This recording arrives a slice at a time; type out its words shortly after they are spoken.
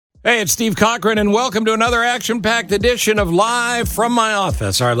Hey, it's Steve Cochran, and welcome to another action-packed edition of Live from My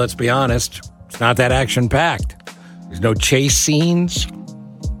Office. All right, let's be honest. It's not that action-packed. There's no chase scenes.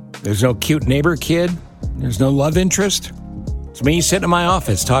 There's no cute neighbor kid. There's no love interest. It's me sitting in my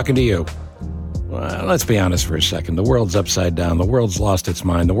office talking to you. Well, let's be honest for a second. The world's upside down. The world's lost its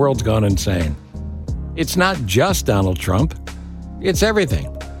mind. The world's gone insane. It's not just Donald Trump. It's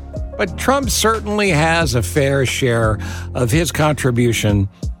everything. But Trump certainly has a fair share of his contribution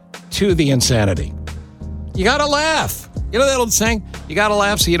to the insanity. You gotta laugh. You know that old saying? You gotta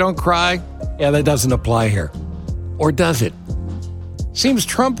laugh so you don't cry? Yeah, that doesn't apply here. Or does it? Seems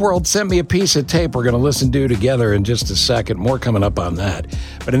Trump World sent me a piece of tape we're going to listen to together in just a second. More coming up on that.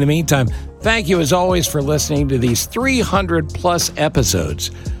 But in the meantime, thank you as always for listening to these 300 plus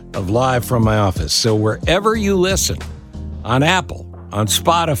episodes of Live from My Office. So wherever you listen, on Apple, on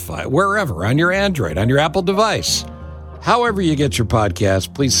Spotify, wherever, on your Android, on your Apple device, however you get your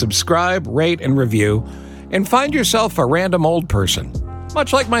podcast, please subscribe, rate, and review, and find yourself a random old person,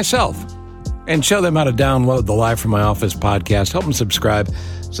 much like myself, and show them how to download the Live from My Office podcast. Help them subscribe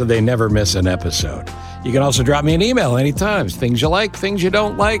so they never miss an episode. You can also drop me an email anytime. Things you like, things you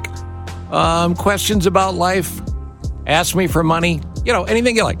don't like, questions about life, ask me for money,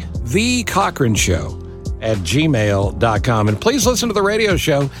 anything you like. The Cochran Show at gmail.com. And please listen to the radio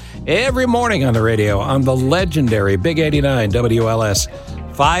show every morning on the radio on the legendary Big 89 WLS,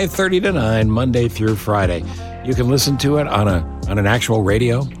 5:30 to 9, Monday through Friday. You can listen to it on an actual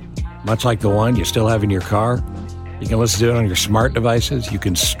radio, much like the one you still have in your car. You can listen to it on your smart devices. You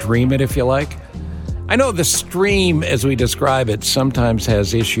can stream it if you like. I know the stream, as we describe it, sometimes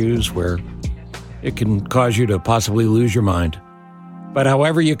has issues where it can cause you to possibly lose your mind. But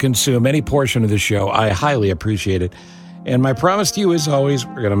however you consume any portion of the show, I highly appreciate it. And my promise to you is always,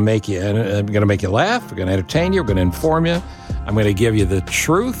 we're going to make you laugh, we're going to entertain you, we're going to inform you. I'm going to give you the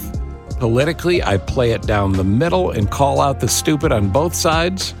truth. Politically, I play it down the middle and call out the stupid on both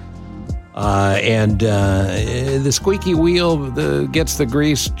sides. The squeaky wheel gets the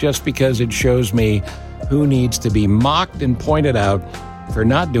grease just because it shows me who needs to be mocked and pointed out for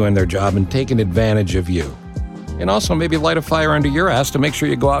not doing their job and taking advantage of you. And also maybe light a fire under your ass to make sure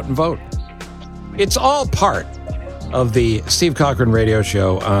you go out and vote. It's all part of the Steve Cochran radio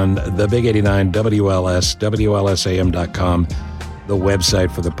show on the Big 89 WLS, WLSAM.com, the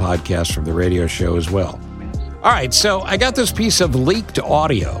website for the podcast from the radio show as well. All right, so I got this piece of leaked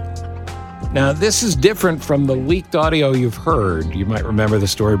audio. Now, this is different from the leaked audio you've heard. You might remember the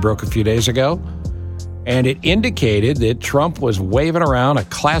story broke a few days ago, and it indicated that Trump was waving around a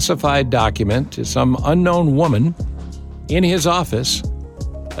classified document to some unknown woman in his office,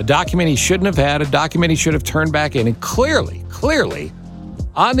 a document he shouldn't have had, a document he should have turned back in. And clearly,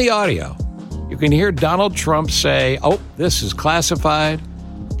 on the audio, you can hear Donald Trump say, "Oh, this is classified.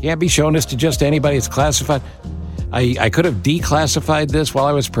 Can't be shown this to just anybody. It's classified. I could have declassified this while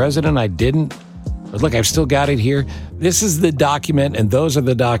I was president. I didn't. But look, I've still got it here. This is the document, and those are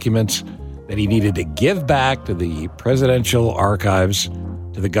the documents that he needed to give back to the presidential archives,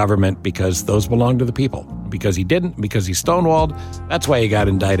 to the government, because those belong to the people. Because he didn't, because he stonewalled, that's why he got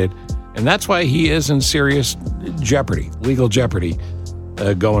indicted. And that's why he is in serious jeopardy, legal jeopardy,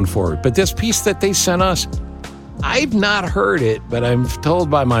 going forward. But this piece that they sent us, I've not heard it, but I'm told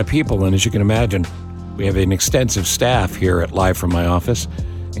by my people, and as you can imagine, we have an extensive staff here at Live from My Office,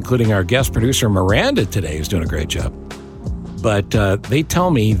 including our guest producer, Miranda, today, who's doing a great job. But they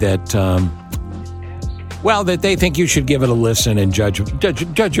tell me that, that they think you should give it a listen and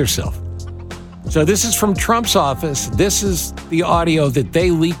judge yourself. So this is from Trump's office. This is the audio that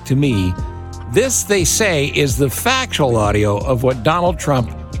they leaked to me. This, they say, is the factual audio of what Donald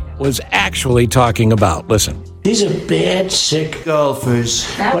Trump was actually talking about. Listen. These are bad, sick golfers.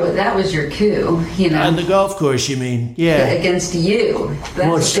 That was your coup, On the golf course, you mean? Yeah. Against you.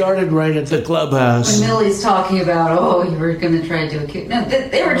 It started right at the clubhouse. When Millie's talking about, you were going to try to do a coup. No,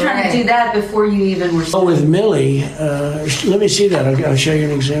 they were trying to do that before you even were... Oh, with Millie, let me see that. I'll show you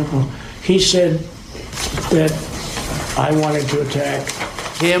an example. He said that I wanted to attack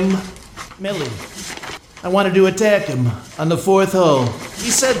him, Millie. I wanted to attack him on the fourth hole.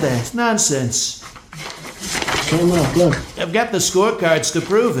 He said that. It's nonsense. Came up, look. I've got the scorecards to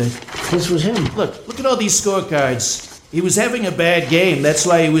prove it. This was him. Look at all these scorecards. He was having a bad game. That's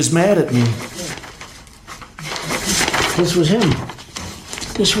why he was mad at me. This was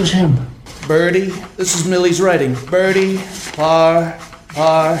him. Birdie. This is Millie's writing. Birdie, par,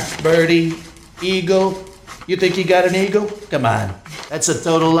 birdie, eagle. You think he got an eagle? Come on. That's a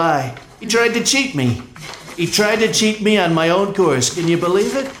total lie. He tried to cheat me. He tried to cheat me on my own course. Can you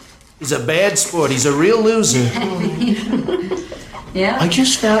believe it? He's a bad sport. He's a real loser. Yeah. I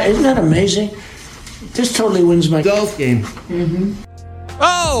just found, isn't that amazing? This totally wins my golf game.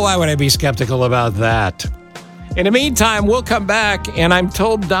 Oh, why would I be skeptical about that? In the meantime, we'll come back, and I'm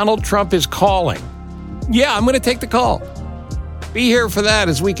told Donald Trump is calling. Yeah, I'm going to take the call. Be here for that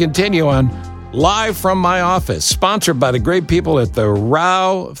as we continue on Live from My Office, sponsored by the great people at the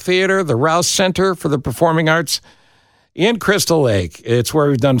Rao Theater, the Rao Center for the Performing Arts in Crystal Lake. It's where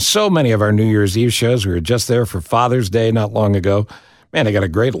we've done so many of our New Year's Eve shows. We were just there for Father's Day not long ago. Man, they got a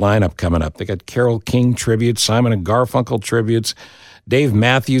great lineup coming up. They got Carole King tributes, Simon and Garfunkel tributes, Dave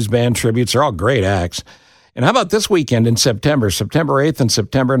Matthews Band tributes. They're all great acts. And how about this weekend in September 8th and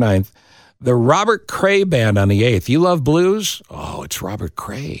September 9th, the Robert Cray Band on the 8th. You love blues? Oh, it's Robert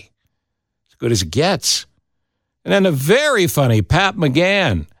Cray. As good as it gets. And then the very funny Pat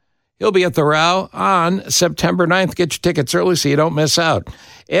McGann. He'll be at the Rao on September 9th. Get your tickets early so you don't miss out.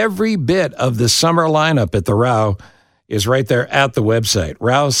 Every bit of the summer lineup at the Rao is right there at the website,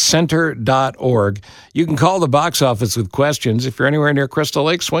 RaoCenter.org. You can call the box office with questions. If you're anywhere near Crystal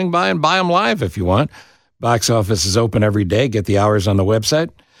Lake, swing by and buy them live if you want. Box office is open every day. Get the hours on the website.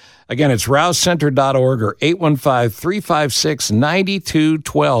 Again, it's RaoCenter.org or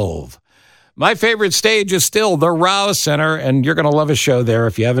 815-356-9212. My favorite stage is still the Rao Center, and you're going to love a show there.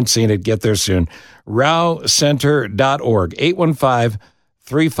 If you haven't seen it, get there soon. RaoCenter.org,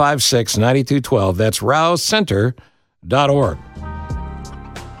 815-356-9212. That's RaoCenter.org.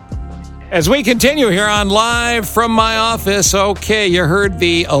 As we continue here on Live from My Office, okay, you heard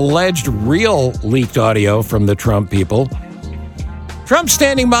the alleged real leaked audio from the Trump people. Trump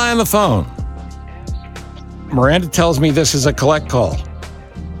standing by on the phone. Miranda tells me this is a collect call.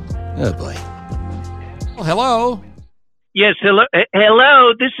 Oh, boy. Well, hello. Yes, hello.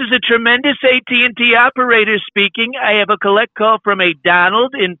 Hello, this is a tremendous AT&T operator speaking. I have a collect call from a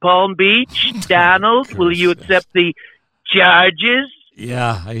Donald in Palm Beach. Donald, will you accept the charges?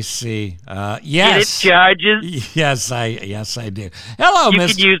 Yeah, I see. Yes. Get it, charges? Yes, I do. Hello, You Mr.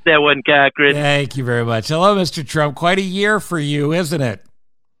 could use that one, Cochran. Thank you very much. Hello, Mr. Trump. Quite a year for you, isn't it?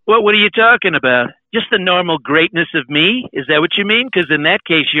 What are you talking about? Just the normal greatness of me? Is that what you mean? Because in that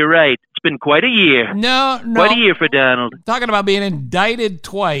case, you're right. It's been quite a year. No. Quite a year for Donald. Talking about being indicted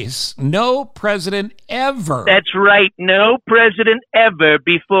twice. No president ever. That's right. No president ever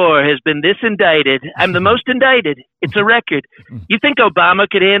before has been this indicted. I'm the most indicted. It's a record. You think Obama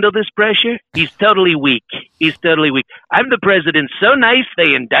could handle this pressure? He's totally weak. I'm the president so nice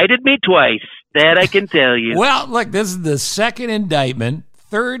they indicted me twice. That I can tell you. Well, look, this is the second indictment.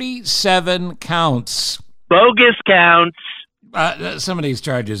 37 counts. Bogus counts. Some of these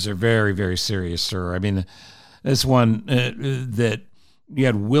charges are very, very serious, sir. I mean, this one that you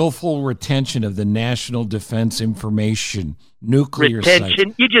had willful retention of the national defense information, nuclear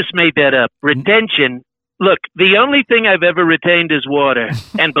retention. sites. You just made that up. Retention. Look, the only thing I've ever retained is water,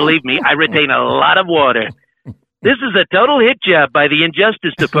 and believe me, I retain a lot of water. This is a total hit job by the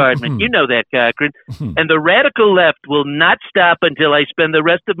Injustice Department. You know that, Cochran. And the radical left will not stop until I spend the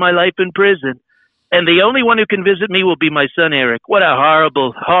rest of my life in prison. And the only one who can visit me will be my son, Eric. What a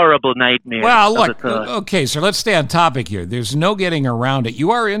horrible, horrible nightmare. Well, look, okay, so let's stay on topic here. There's no getting around it.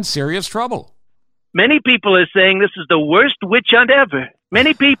 You are in serious trouble. Many people are saying this is the worst witch hunt ever.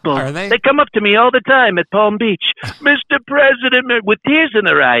 Many people. Are they? They come up to me all the time at Palm Beach. Mr. President, with tears in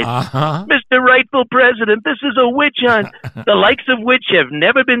their eyes. Mr. Rightful President, this is a witch hunt. The likes of which have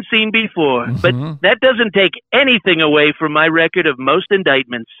never been seen before. But that doesn't take anything away from my record of most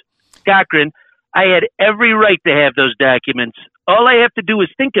indictments. Cochran, I had every right to have those documents. All I have to do is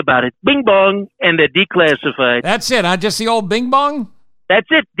think about it. Bing bong, and they're declassified. That's it, huh? Just the old bing bong? That's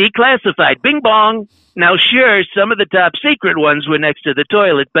it, declassified. Bing bong. Now, sure, some of the top secret ones were next to the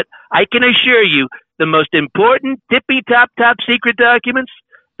toilet, but I can assure you the most important, top secret documents,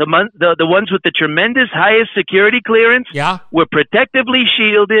 the ones with the tremendous highest security clearance, were protectively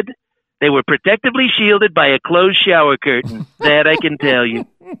shielded. They were protectively shielded by a closed shower curtain. That I can tell you.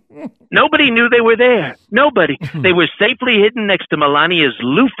 Nobody knew they were there. Nobody. They were safely hidden next to Melania's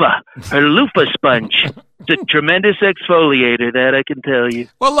loofah, her loofah sponge. It's a tremendous exfoliator, that I can tell you.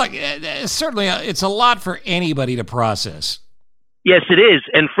 Well, look, certainly it's a lot for anybody to process. Yes, it is.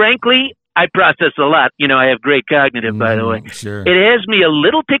 And frankly, I process a lot. You know, I have great cognitive, by the way. Sure. It has me a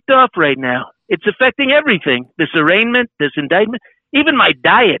little ticked off right now. It's affecting everything. This arraignment, this indictment, even my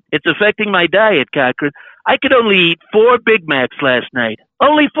diet. It's affecting my diet, Cochran. I could only eat 4 Big Macs last night.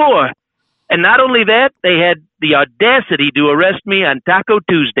 Only 4. And not only that, they had the audacity to arrest me on Taco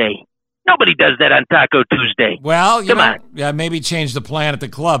Tuesday. Nobody does that on Taco Tuesday. Well, Come on. Yeah, maybe change the plan at the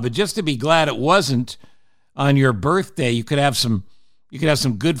club, but just to be glad it wasn't on your birthday, you could have some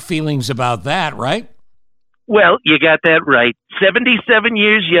good feelings about that, right? Well, you got that right. 77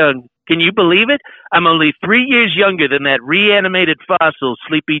 years young. Can you believe it? I'm only 3 years younger than that reanimated fossil,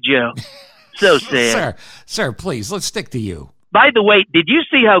 Sleepy Joe. So sad. Sir, please, let's stick to you. By the way, did you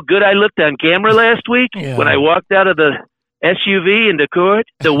see how good I looked on camera last week Yeah. when I walked out of the SUV into court?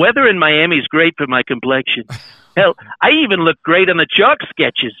 The weather in Miami's great for my complexion. Hell, I even look great on the chalk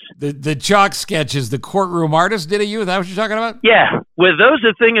sketches. The chalk sketches, the courtroom artist did of you? Is that what you're talking about? Yeah, were those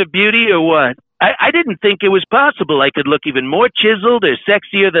a thing of beauty or what? I didn't think it was possible I could look even more chiseled or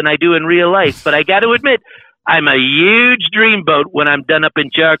sexier than I do in real life, but I got to admit, I'm a huge dreamboat when I'm done up in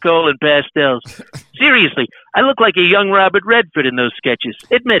charcoal and pastels. Seriously, I look like a young Robert Redford in those sketches.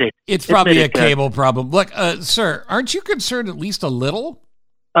 Admit it. It's probably Admit a it, Doug. cable problem. Look, sir, aren't you concerned at least a little?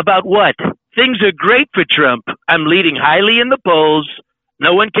 About what? Things are great for Trump. I'm leading highly in the polls.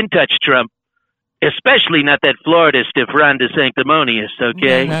 No one can touch Trump. Especially not that Florida stiff Ron DeSanctimonious,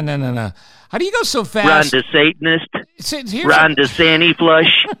 okay? No. How do you go so Ron fast? DeSatanist, Ron DeSanty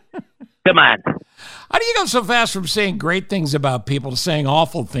Flush. Come on. How do you go so fast from saying great things about people to saying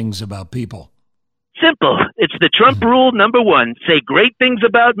awful things about people? Simple. It's the Trump rule number 1. Say great things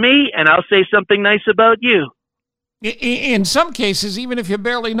about me, and I'll say something nice about you. In some cases, even if you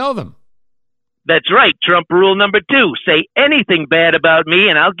barely know them. That's right. Trump rule number 2. Say anything bad about me,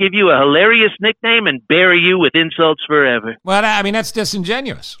 and I'll give you a hilarious nickname and bury you with insults forever. Well, I mean, that's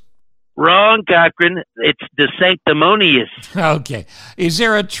disingenuous. Wrong, Cochran. It's DeSanctimonious. Okay. Is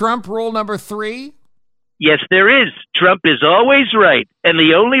there a Trump rule number 3? Yes, there is. Trump is always right, and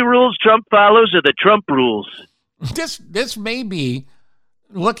the only rules Trump follows are the Trump rules. This may be,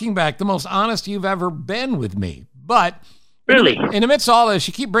 looking back, the most honest you've ever been with me. But Really? in the midst of all this,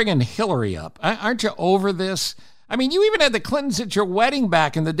 you keep bringing Hillary up. Aren't you over this? I mean, you even had the Clintons at your wedding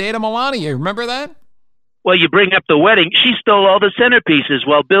back in the day to Melania. Remember that? Well, you bring up the wedding. She stole all the centerpieces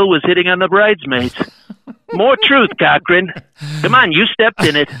while Bill was hitting on the bridesmaids. More truth, Cochran. Come on, you stepped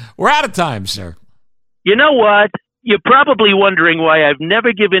in it. We're out of time, sir. You know what? You're probably wondering why I've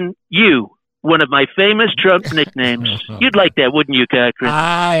never given you one of my famous Trump nicknames. You'd like that, wouldn't you, Cochran?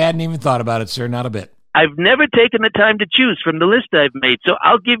 I hadn't even thought about it, sir. Not a bit. I've never taken the time to choose from the list I've made, so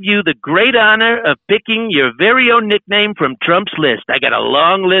I'll give you the great honor of picking your very own nickname from Trump's list. I got a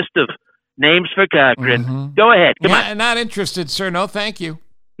long list of names for Cochran. Mm-hmm. Go ahead. Come on. Not interested, sir. No, thank you.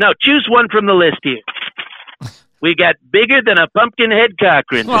 No, choose one from the list here. We got bigger than a pumpkin head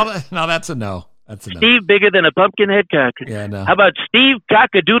Cochran. Well, no, that's a no. That's a no. Steve bigger than a pumpkin head Cochran. Yeah, no. How about Steve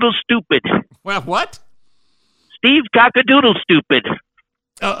Cockadoodle Stupid? Well, what? Steve Cockadoodle Stupid.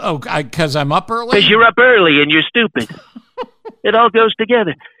 Because I'm up early? Because you're up early and you're stupid. It all goes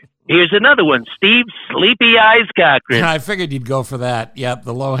together. Here's another one. Steve Sleepy Eyes Cochran. I figured you'd go for that. Yep,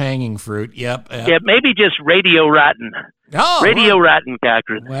 the low-hanging fruit. Yep. Yeah, maybe just Radio Rotten. Oh, Radio Rotten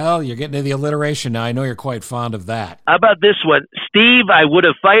Cochran. Well, you're getting to the alliteration now. I know you're quite fond of that. How about this one? Steve, I would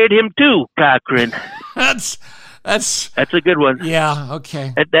have fired him too, Cochran. That's a good one. yeah,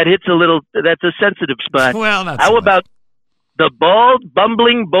 okay. That hits a little, that's a sensitive spot. Well, not so How much. about the bald,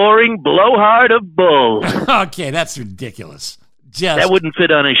 bumbling, boring blowhard of Bull? Okay, that's ridiculous. Just That wouldn't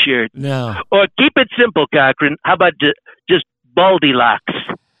fit on a shirt. no. Or keep it simple, Cochran. How about just Baldylocks?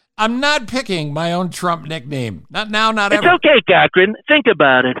 I'm not picking my own Trump nickname. Not now, not It's ever. okay, Cochran. Think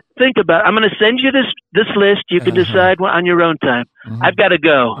about it. I'm going to send you this list. You can decide on your own time. Mhm. I've got to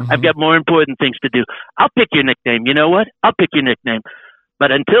go. Mhm. I've got more important things to do. I'll pick your nickname. You know what? I'll pick your nickname.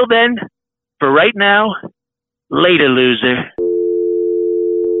 But until then, for right now, later, loser.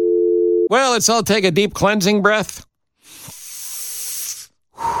 Well, let's all take a deep cleansing breath.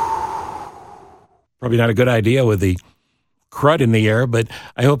 Probably not a good idea with the crud in the air, but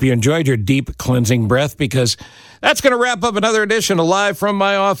I hope you enjoyed your deep cleansing breath, because that's going to wrap up another edition of Live from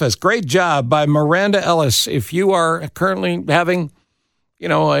My Office. Great job by Miranda Ellis. If you are currently having, a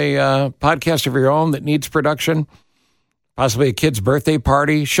podcast of your own that needs production, possibly a kid's birthday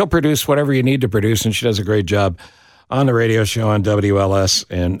party, she'll produce whatever you need to produce, and she does a great job on the radio show on WLS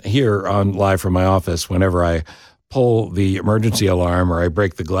and here on Live from My Office whenever I pull the emergency alarm or I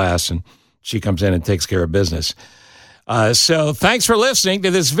break the glass, and she comes in and takes care of business. So thanks for listening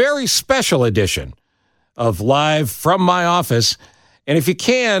to this very special edition of Live from My Office. And if you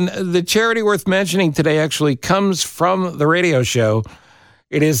can, the charity worth mentioning today actually comes from the radio show.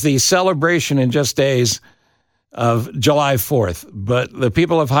 It is the celebration in just days of July 4th. But the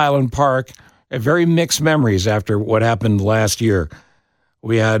people of Highland Park have very mixed memories after what happened last year.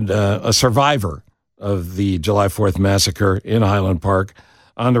 We had a survivor of the July 4th massacre in Highland Park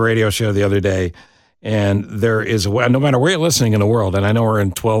on the radio show the other day. And there is, no matter where you're listening in the world, and I know we're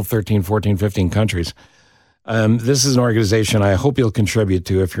in 12, 13, 14, 15 countries, This is an organization I hope you'll contribute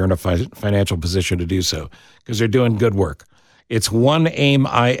to if you're in a financial position to do so, because they're doing good work. It's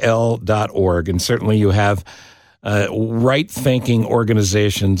oneaimil.org, and certainly you have right-thinking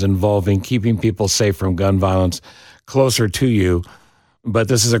organizations involving keeping people safe from gun violence closer to you. But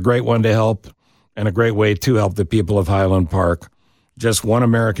this is a great one to help, and a great way to help the people of Highland Park, just one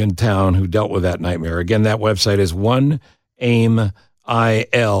American town who dealt with that nightmare. Again, that website is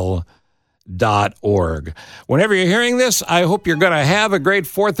oneaimil.org. Whenever you're hearing this, I hope you're going to have a great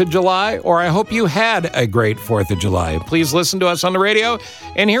 4th of July, or I hope you had a great 4th of July. Please listen to us on the radio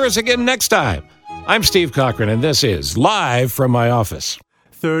and hear us again next time. I'm Steve Cochran, and this is Live from My Office.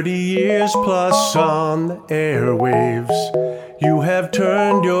 30 years plus on the airwaves, you have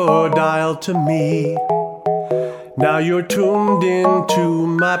turned your dial to me. Now you're tuned into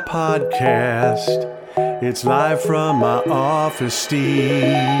my podcast. It's Live from My Office,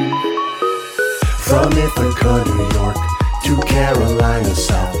 Steve. From Ithaca, New York, to Carolina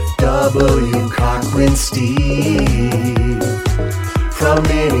South, W. Cochran, Steve. From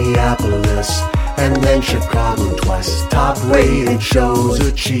Minneapolis and then Chicago twice, top-rated shows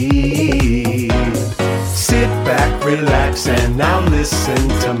achieved. Sit back, relax, and now listen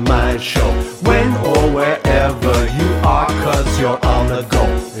to my show. When or wherever you are, 'cause you're on the go.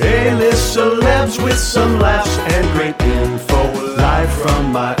 A-list celebs with some laughs and great info. Live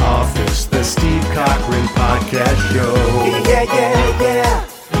from my office, the Steve Cochran Podcast Show. Yeah, yeah, yeah.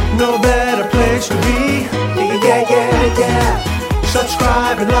 No better place to be. Yeah, yeah, yeah.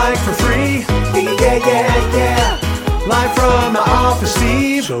 Subscribe and like for free. Yeah, yeah, yeah. Live from my office,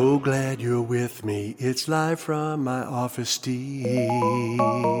 Steve. So glad you're with me. It's Live from my office, Steve.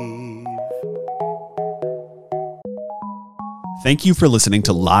 Thank you for listening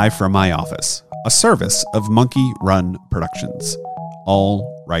to Live from My Office, a service of Monkey Run Productions. All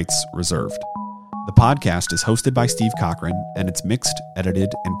rights reserved. The podcast is hosted by Steve Cochran, and it's mixed,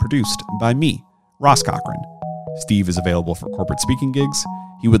 edited, and produced by me, Ross Cochran. Steve is available for corporate speaking gigs.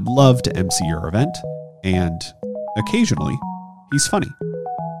 He would love to MC your event, and occasionally, he's funny.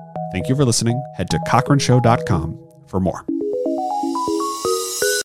 Thank you for listening. Head to cochranshow.com for more.